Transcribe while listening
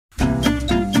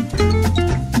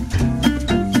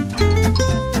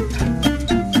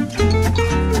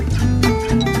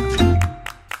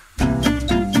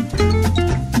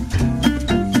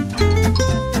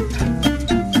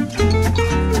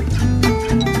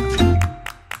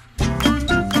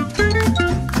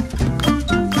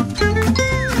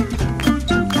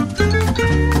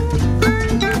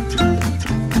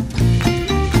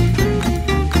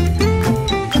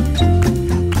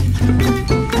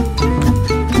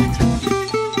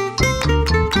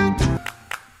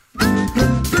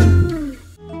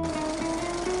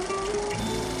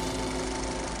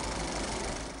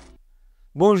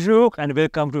Bonjour and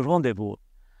welcome to Rendez-Vous.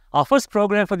 Our first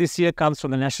program for this year comes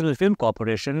from the National Film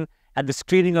Corporation at the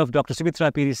screening of Dr.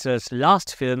 Sumithra Peries'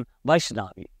 last film,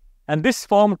 Vaishnavee. And this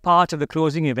formed part of the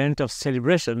closing event of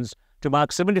celebrations to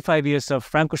mark 75 years of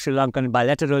Franco-Sri Lankan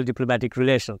bilateral diplomatic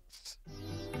relations.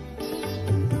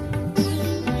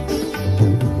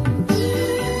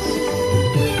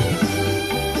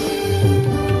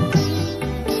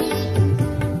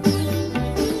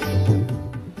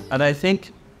 And I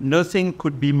think nothing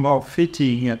could be more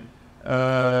fitting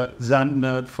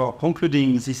than for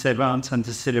concluding this event and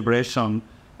this celebration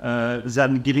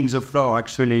than giving the floor,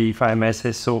 actually, if I may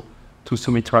say so, to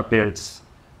Sumithra Peries.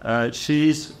 She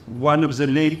is one of the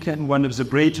links and one of the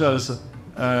bridges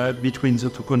between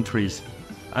the two countries.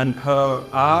 And her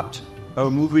art, her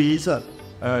movies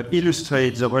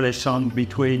illustrate the relation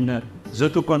between the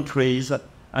two countries,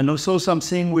 and also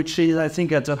something which is, I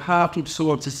think, at the heart also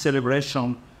of this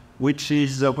celebration, which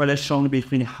is the relation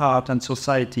between art and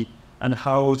society, and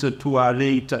how the two are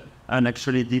linked and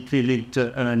actually deeply linked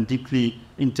and deeply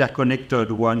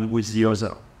interconnected one with the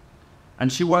other.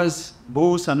 And she was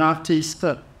both an artist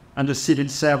and a civil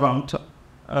servant,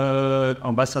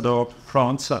 ambassador of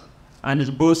France, and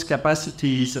in both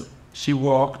capacities she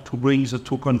worked to bring the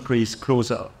two countries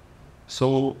closer.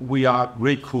 So we are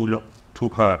grateful to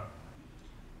her.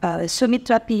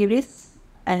 Sumithra Peries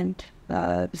and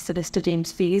Mr.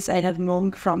 James Peries, I have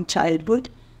known from childhood,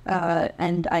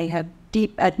 and I have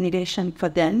deep admiration for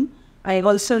them. I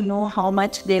also know how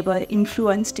much they were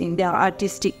influenced in their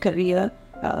artistic career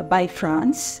by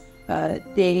France.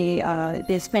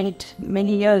 They spent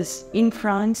many years in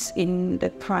France, in the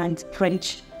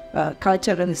French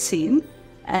cultural scene,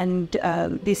 and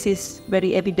this is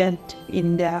very evident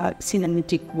in their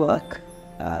cinematic work.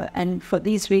 And for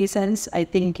these reasons, I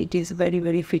think it is very,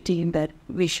 very fitting that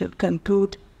we should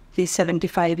conclude these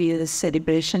 75 years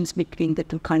celebrations between the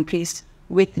two countries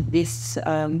with this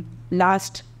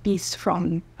last piece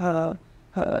from her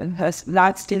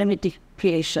last cinematic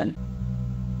creation.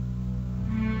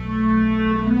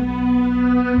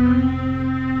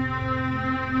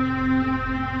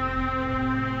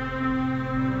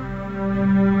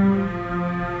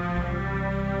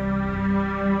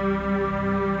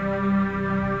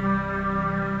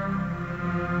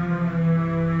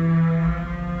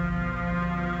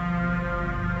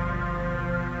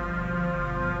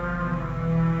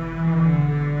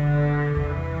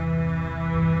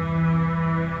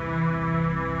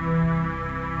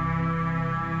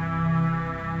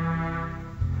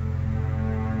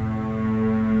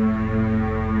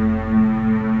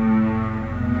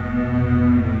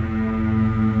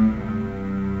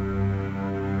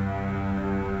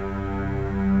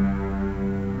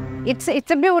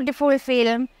 It's a beautiful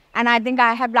film, and I think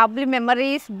I have lovely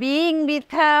memories being with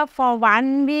her for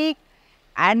 1 week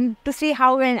and to see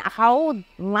how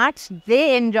much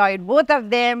they enjoyed, both of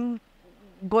them,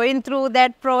 going through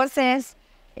that process.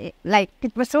 Like,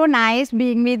 it was so nice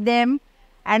being with them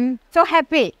and so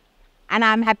happy. And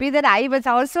I'm happy that I was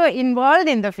also involved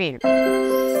in the film.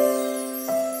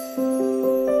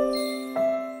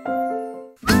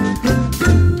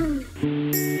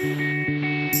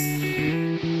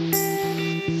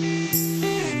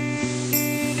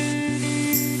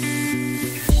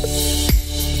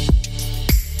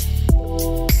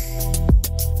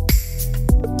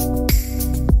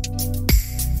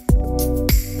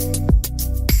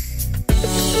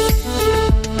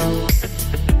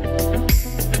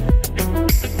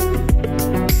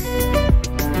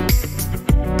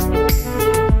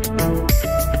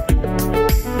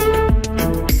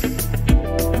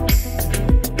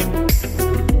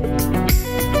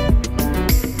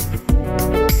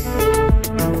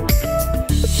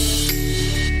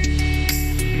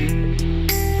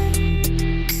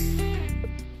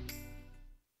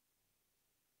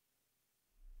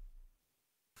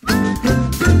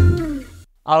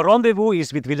 Our rendezvous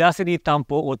is with Vilasanee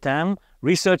Tampoe-Hautin,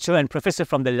 researcher and professor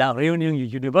from the La Réunion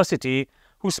University,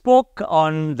 who spoke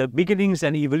on the beginnings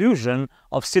and evolution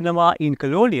of cinema in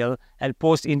colonial and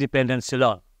post-independent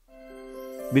Ceylon.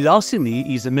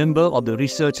 Vilasanee is a member of the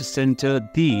research center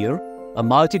DEER, a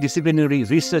multidisciplinary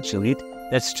research unit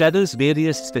that straddles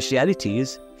various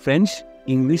specialities: French,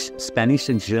 English, Spanish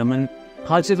and German,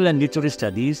 cultural and literary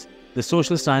studies, the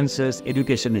social sciences,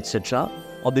 education, etc.,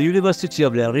 of the University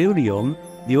of La Réunion,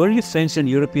 the only French and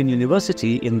European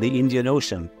university in the Indian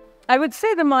Ocean. I would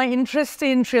say that my interest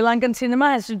in Sri Lankan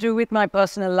cinema has to do with my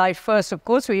personal life first. Of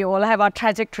course, we all have our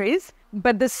trajectories.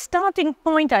 But the starting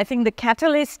point, I think the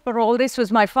catalyst for all this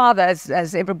was my father.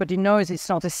 As everybody knows, it's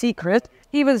not a secret.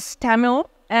 He was Tamil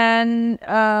and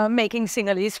making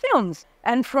Sinhalese films.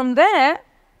 And from there,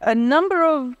 a number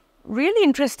of really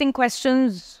interesting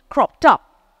questions cropped up.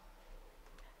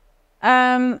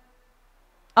 I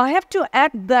have to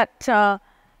add that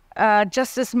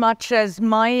just as much as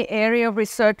my area of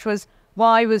research was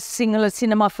why was Sinhala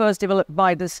cinema first developed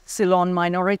by the Ceylon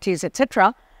minorities,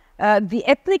 etc., the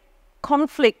ethnic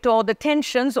conflict or the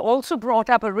tensions also brought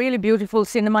up a really beautiful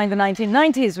cinema in the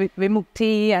 1990s with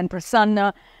Vimukti and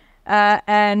Prasanna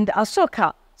and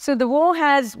Asoka. So the war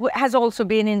has also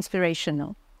been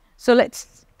inspirational. So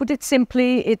let's put it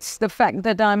simply, it's the fact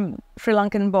that I'm Sri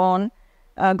Lankan born,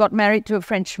 got married to a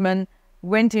Frenchman,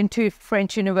 went into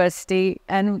French university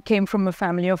and came from a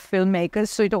family of filmmakers.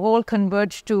 So it all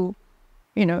converged to,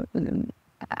 you know,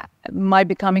 my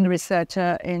becoming a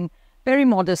researcher in, very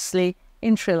modestly,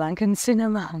 in Sri Lankan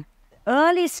cinema.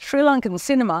 Early Sri Lankan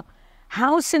cinema,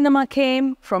 how cinema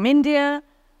came from India,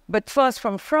 but first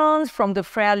from France, from the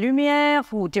Frères Lumière,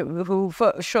 who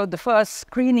showed the first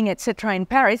screening, etc., in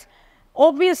Paris.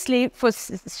 Obviously, for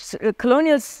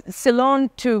colonial Ceylon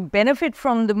to benefit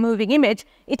from the moving image,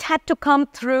 it had to come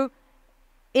through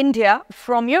India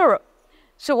from Europe.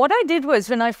 So what I did was,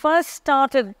 when I first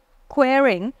started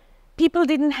querying, people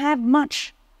didn't have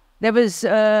much. There was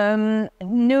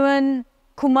Nuan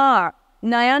Kumar,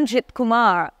 Nayanjit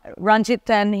Kumar, Ranjit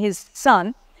and his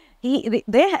son. He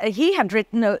had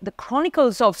written the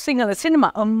Chronicles of Sinhala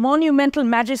Cinema, a monumental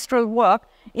magistral work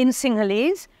in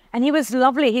Sinhalese. And he was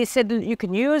lovely. He said, you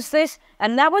can use this.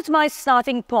 And that was my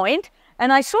starting point.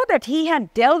 And I saw that he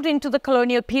had delved into the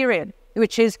colonial period,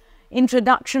 which is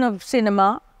introduction of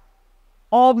cinema,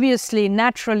 obviously,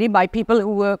 naturally, by people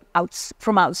who were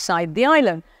from outside the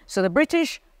island. So the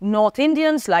British, North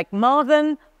Indians like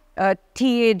Mardan,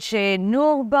 T.A.J.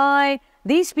 Noorbai,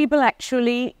 these people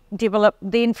actually developed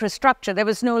the infrastructure. There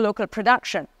was no local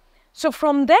production. So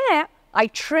from there, I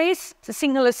traced the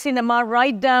Sinhala cinema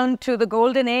right down to the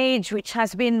golden age, which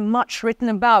has been much written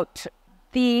about.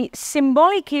 The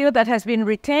symbolic year that has been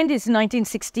retained is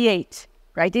 1968,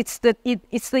 right? It's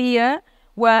the year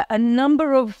where a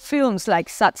number of films like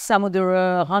Sat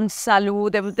Samudra,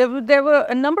 Hansalu, there were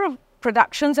a number of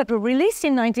productions that were released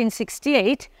in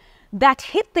 1968 that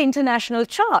hit the international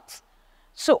charts.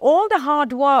 So all the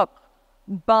hard work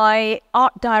by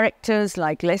art directors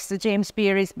like Lester James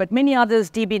Peris, but many others,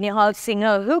 D.B. Nihal Singh,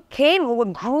 who were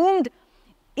groomed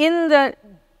in the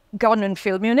government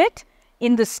film unit,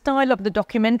 in the style of the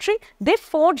documentary. They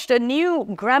forged a new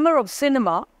grammar of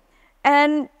cinema.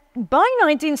 And by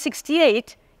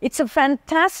 1968, it's a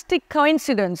fantastic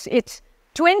coincidence. It's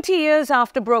 20 years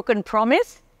after Broken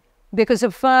Promise, because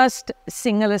the first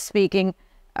Sinhala-speaking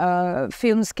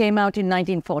films came out in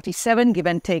 1947, give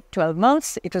and take 12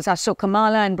 months. It was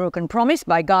Asokamala and Broken Promise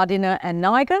by Gardiner and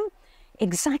Nayagan.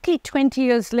 Exactly 20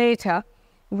 years later,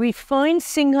 we find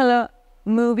Sinhala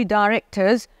movie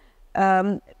directors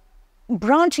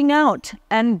branching out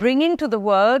and bringing to the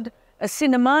world a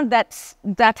cinema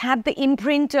that had the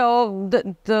imprint of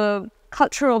the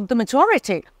culture of the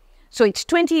majority. So it's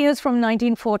 20 years from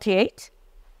 1948,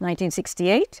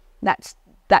 1968. That's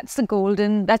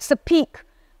the peak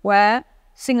where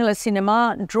Sinhala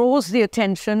cinema draws the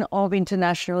attention of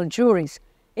international juries.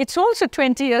 It's also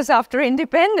 20 years after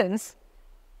independence,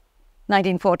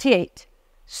 1948.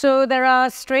 So there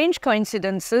are strange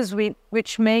coincidences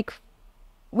which makes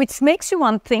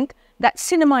you think that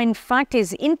cinema, in fact,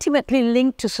 is intimately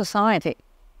linked to society,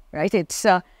 right?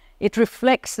 It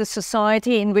reflects the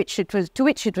society to which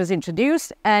it was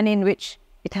introduced and in which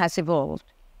it has evolved.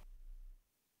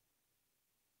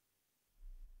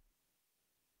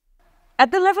 At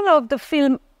the level of the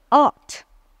film art,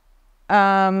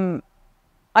 I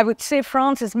would say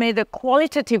France has made a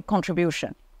qualitative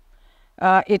contribution.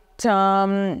 It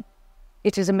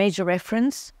is a major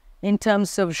reference in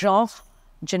terms of genre.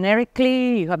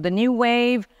 Generically, you have the new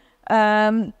wave,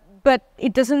 but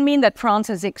it doesn't mean that France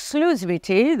has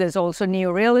exclusivity. There's also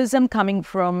neorealism coming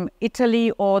from Italy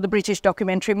or the British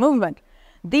documentary movement.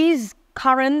 These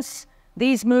currents,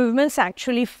 these movements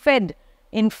actually fed,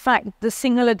 in fact, the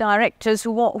Sinhala directors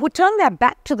who turned their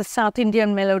back to the South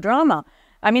Indian melodrama.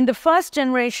 I mean, the first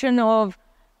generation of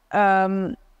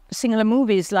Sinhala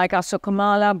movies like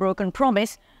Asokamala, Broken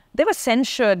Promise, they were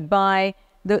censured by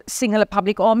the Sinhala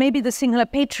public, or maybe the Sinhala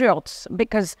patriots,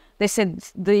 because they said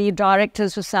the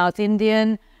directors were South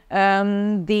Indian,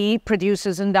 the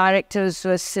producers and directors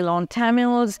were Ceylon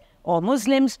Tamils or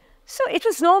Muslims. So it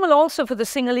was normal also for the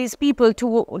Sinhalese people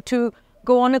to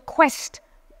go on a quest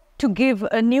to give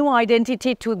a new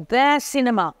identity to their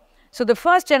cinema. So the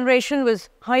first generation was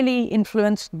highly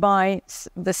influenced by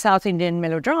the South Indian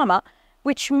melodrama,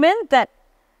 which meant that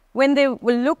when they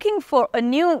were looking for a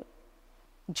new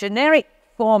generic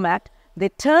format, they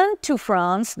turned to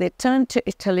France, they turned to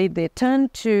Italy, they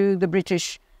turned to the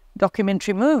British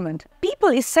documentary movement. People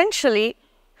essentially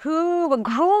who were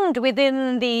groomed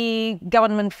within the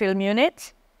government film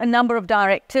unit, a number of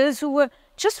directors who were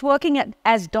just working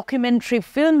as documentary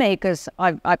filmmakers.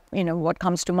 What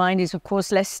comes to mind is, of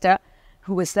course, Lester,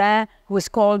 who was there, who was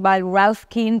called by Ralph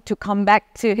Keane to come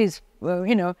back to his,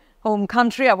 home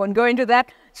country. I won't go into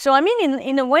that. So, I mean,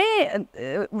 in a way,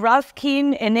 Ralph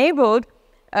Keane enabled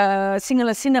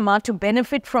Sinhala cinema to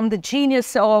benefit from the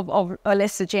genius of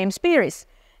Lester James Peris.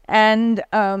 And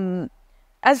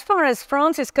as far as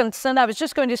France is concerned, I was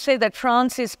just going to say that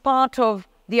France is part of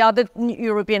the other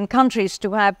European countries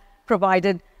to have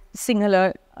provided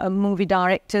Sinhala movie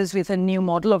directors with a new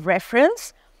model of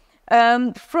reference.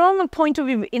 From a point of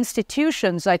view of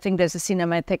institutions, I think there's a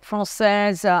Cinémathèque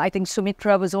Française. I think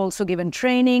Sumitra was also given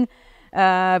training.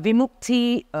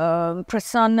 Vimukti,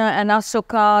 Prasanna and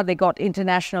Asoka, they got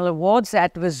international awards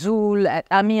at Vesoul, at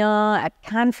Amiens, at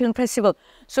Cannes Film Festival.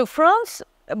 So France,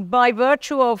 by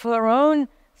virtue of her own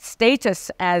status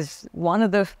as one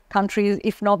of the countries,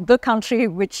 if not the country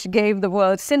which gave the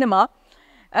world cinema,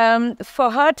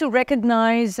 for her to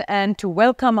recognize and to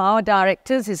welcome our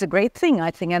directors is a great thing,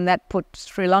 I think, and that put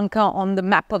Sri Lanka on the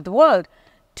map of the world.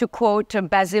 To quote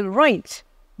Basil Wright,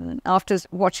 after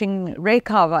watching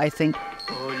Rekava, I think.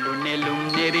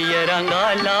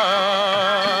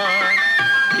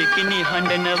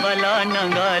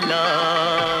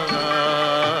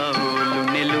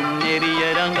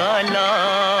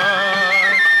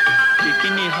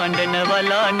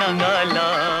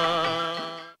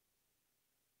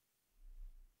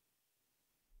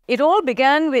 It all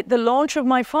began with the launch of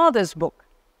my father's book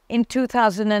in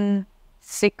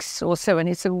 2006 or 7.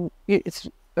 It's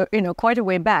quite a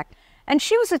way back. And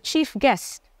she was a chief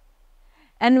guest.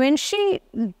 And when she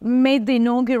made the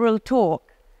inaugural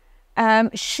talk,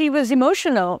 she was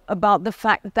emotional about the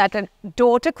fact that a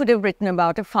daughter could have written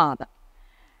about a father,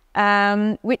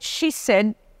 which she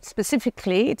said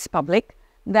specifically, it's public,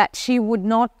 that she would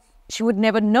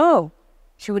never know.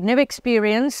 She would never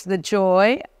experience the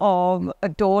joy of a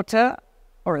daughter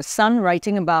or a son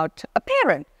writing about a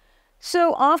parent.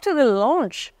 So after the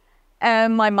launch,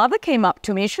 my mother came up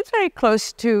to me. She was very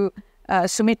close to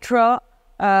Sumitra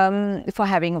for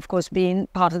having, of course, been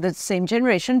part of the same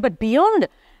generation. But beyond,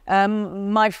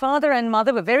 my father and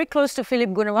mother were very close to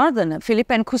Philip Gunawardena,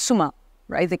 Philip and Kusuma,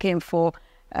 right? They came for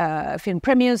film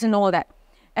premieres and all that.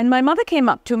 And my mother came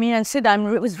up to me and said, I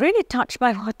was really touched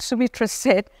by what Sumitra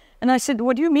said. And I said,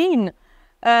 what do you mean?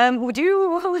 Would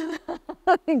you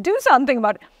do something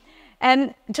about it?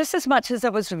 And just as much as I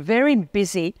was very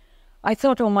busy, I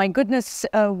thought, oh my goodness,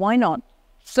 why not?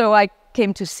 So I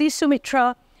came to see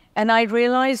Sumitra, and I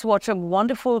realized what a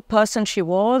wonderful person she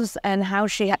was and how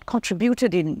she had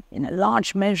contributed in a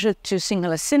large measure to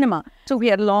Sinhala cinema. So we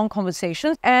had long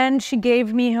conversations, and she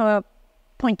gave me her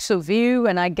points of view,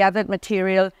 and I gathered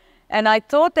material. And I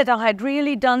thought that I had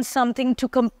really done something to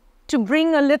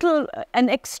bring an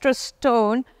extra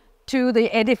stone to the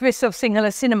edifice of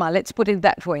Sinhala cinema, let's put it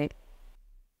that way.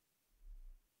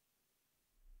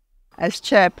 As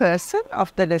chairperson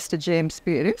of the Lester James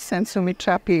Peris and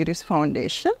Sumithra Peiris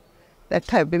Foundation that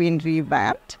have been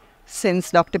revamped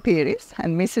since Dr. Peris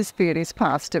and Mrs. Peris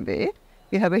passed away,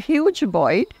 we have a huge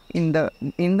void in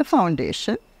the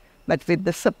foundation, but with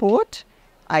the support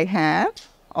I have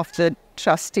of the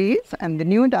trustees and the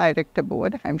new director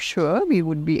board, I'm sure we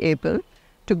would be able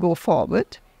to go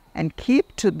forward and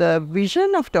keep to the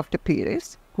vision of Dr.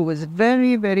 Peris, who was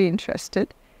very, very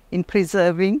interested in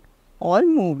preserving all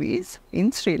movies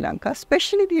in Sri Lanka,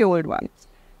 especially the old ones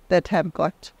that have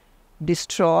got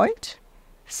destroyed.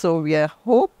 So we are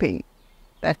hoping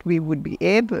that we would be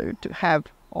able to have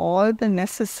all the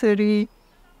necessary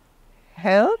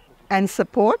help and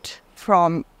support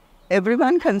from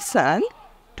everyone concerned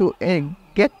to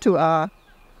get to our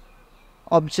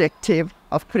objective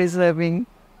of preserving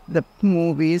the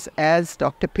movies, as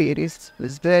Dr. Peris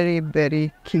was very,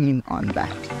 very keen on that.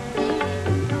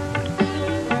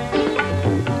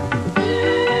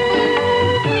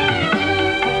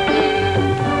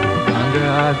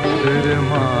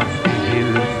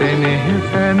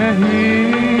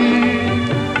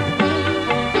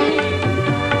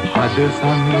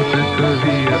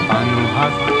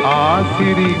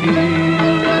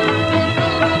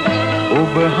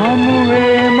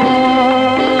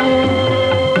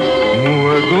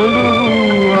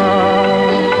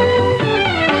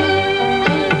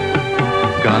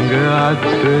 Ganga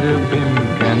Addara pem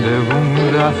kendavum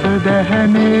rasa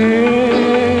dahane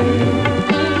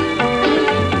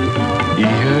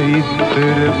Iha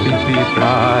ittara piti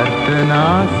prarthana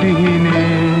sihine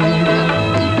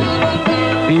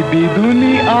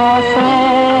පිබිදුනි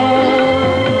ආසා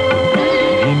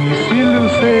ගිනිසිලු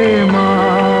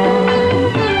සේමා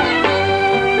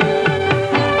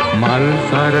මල්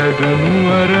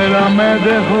සරදුනුවර ළමැද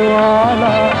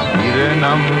හොයාලා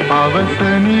ඉරනම්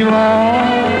පවසනිවා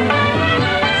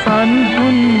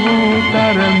සන්තුන් වූ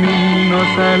තරමින්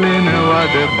නොසැලෙන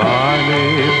වද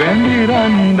බාලේ බැඳි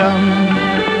රන්දම්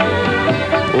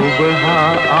ඔබ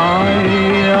හා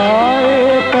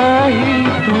ආයේ පැහි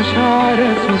තුෂාර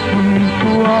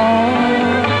සුසුම්පුවා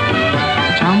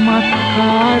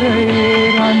චමත්කාරයේ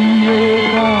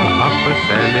රන්වේගා අප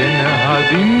සැලෙන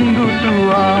හදින්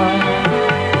දුටුවා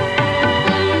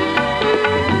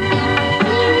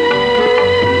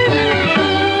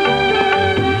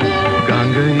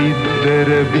ගඟ ඉද්දර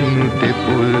බිමු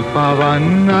තෙපුල් පවන්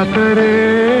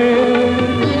අතරේ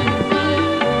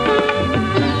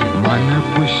මන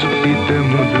පුෂ්පිත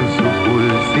මුදු සුපුල්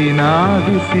සිනා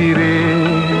විසිරේ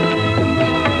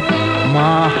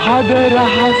මා හද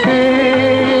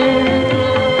රහසේ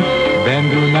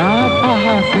බැඳුනා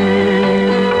පහසේ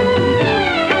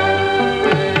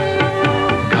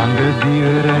ගඟ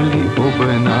දියරලි ඔබ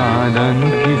නාදන්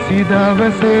කිසි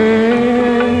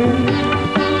දවසේ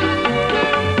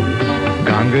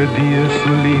ගඟ දිය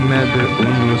සුලි මැද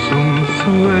උණුසුම්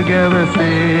සුව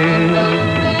ගැවසේ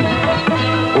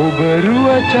ඔබ රුව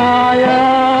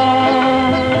ඡායා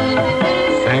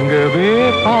සැඟවේ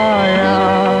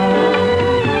පායා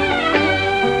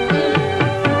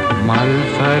මල්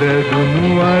සරදුනු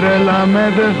වරලා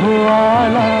මැද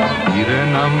හොයාලා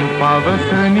ඉරනම්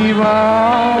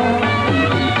පවසනිවා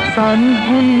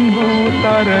සන්හුන් වූ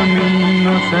තරමින්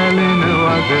නොසැලෙන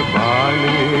වද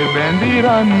බාලේ බැඳි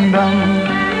රන්දම්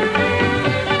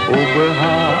ඔබ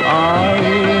හා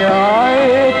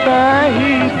ආයේ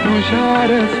පැහි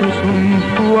තුෂාර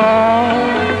සුසුම්පුවා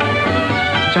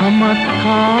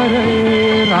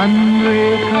චමත්කාරයේ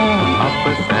රන්වේගා අප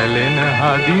සැලෙන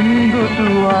හදින්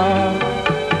දුටුවා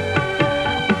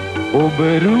ඔබ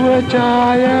රුව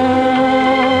ඡායා